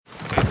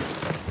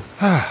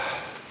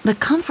The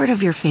comfort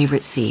of your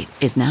favorite seat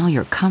is now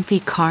your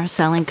comfy car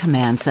selling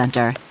command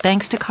center,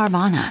 thanks to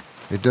Carvana.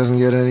 It doesn't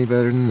get any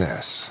better than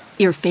this.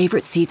 Your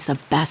favorite seat's the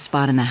best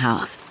spot in the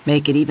house.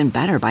 Make it even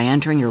better by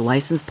entering your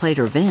license plate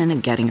or VIN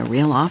and getting a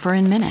real offer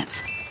in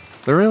minutes.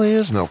 There really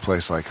is no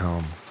place like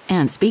home.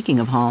 And speaking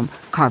of home,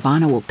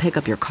 Carvana will pick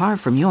up your car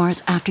from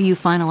yours after you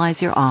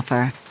finalize your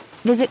offer.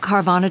 Visit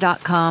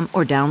Carvana.com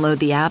or download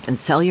the app and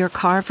sell your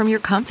car from your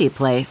comfy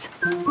place.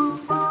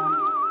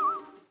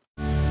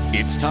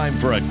 It's time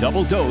for a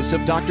double dose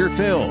of Dr.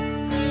 Phil.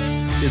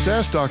 It's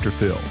Ask Dr.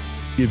 Phil.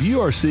 If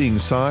you are seeing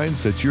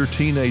signs that your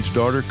teenage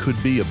daughter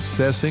could be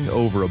obsessing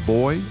over a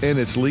boy and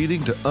it's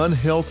leading to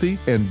unhealthy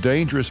and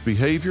dangerous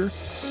behavior,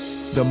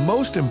 the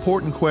most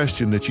important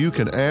question that you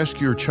can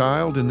ask your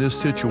child in this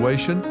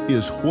situation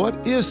is,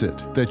 what is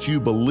it that you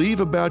believe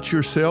about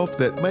yourself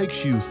that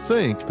makes you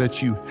think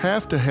that you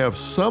have to have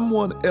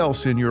someone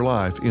else in your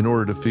life in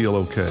order to feel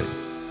okay?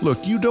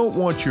 Look, you don't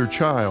want your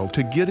child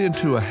to get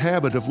into a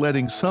habit of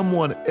letting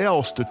someone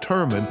else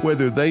determine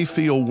whether they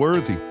feel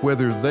worthy,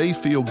 whether they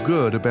feel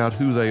good about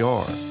who they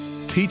are.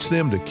 Teach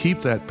them to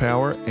keep that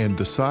power and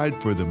decide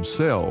for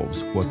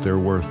themselves what their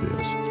worth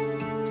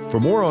is.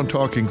 For more on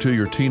talking to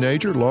your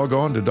teenager, log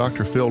on to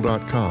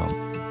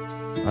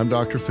drphil.com. I'm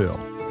Dr. Phil.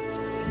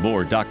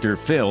 More Dr.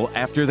 Phil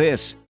after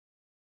this.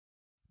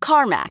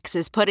 CarMax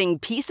is putting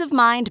peace of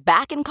mind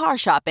back in car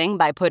shopping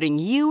by putting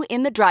you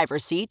in the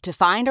driver's seat to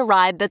find a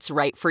ride that's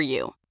right for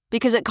you.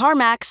 Because at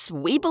CarMax,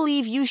 we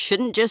believe you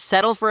shouldn't just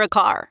settle for a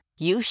car.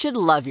 You should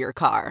love your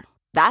car.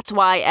 That's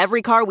why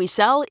every car we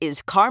sell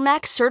is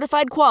CarMax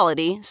certified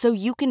quality, so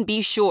you can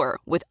be sure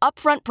with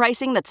upfront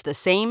pricing that's the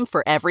same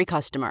for every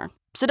customer.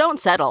 So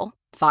don't settle.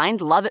 Find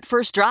love at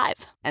first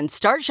drive and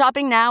start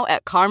shopping now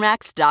at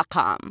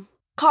CarMax.com.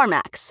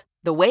 CarMax,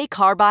 the way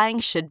car buying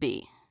should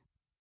be.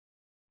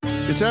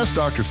 It's Ask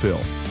Dr.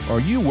 Phil. Are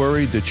you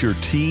worried that your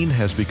teen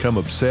has become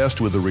obsessed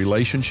with a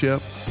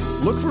relationship?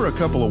 Look for a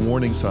couple of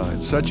warning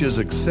signs, such as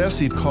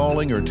excessive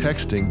calling or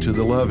texting to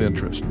the love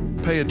interest.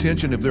 Pay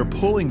attention if they're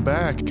pulling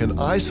back and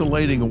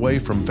isolating away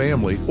from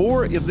family,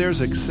 or if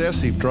there's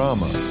excessive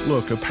drama.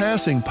 Look, a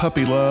passing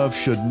puppy love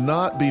should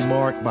not be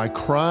marked by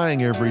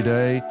crying every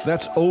day.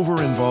 That's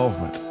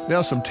over-involvement.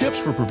 Now, some tips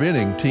for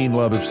preventing teen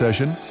love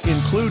obsession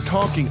include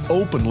talking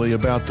openly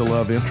about the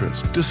love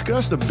interest.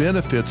 Discuss the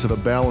benefits of a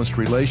balanced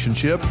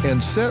relationship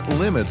and set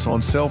limits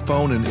on cell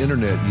phone and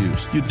internet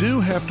use. You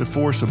do have to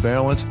force a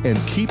balance, and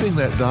keeping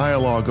that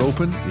dialogue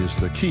open is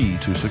the key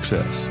to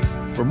success.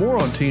 For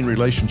more on teen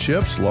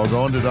relationships, log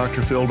on to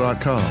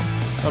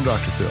drphil.com. I'm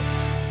Dr. Phil.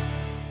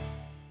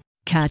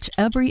 Catch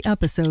every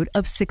episode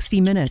of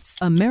 60 Minutes,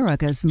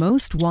 America's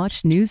most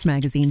watched news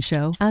magazine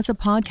show, as a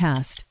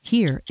podcast.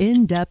 Hear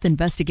in-depth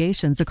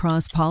investigations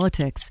across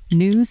politics,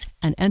 news,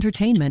 and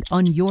entertainment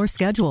on your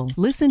schedule.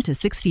 Listen to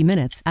 60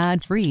 Minutes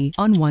ad-free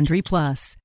on Wondery Plus.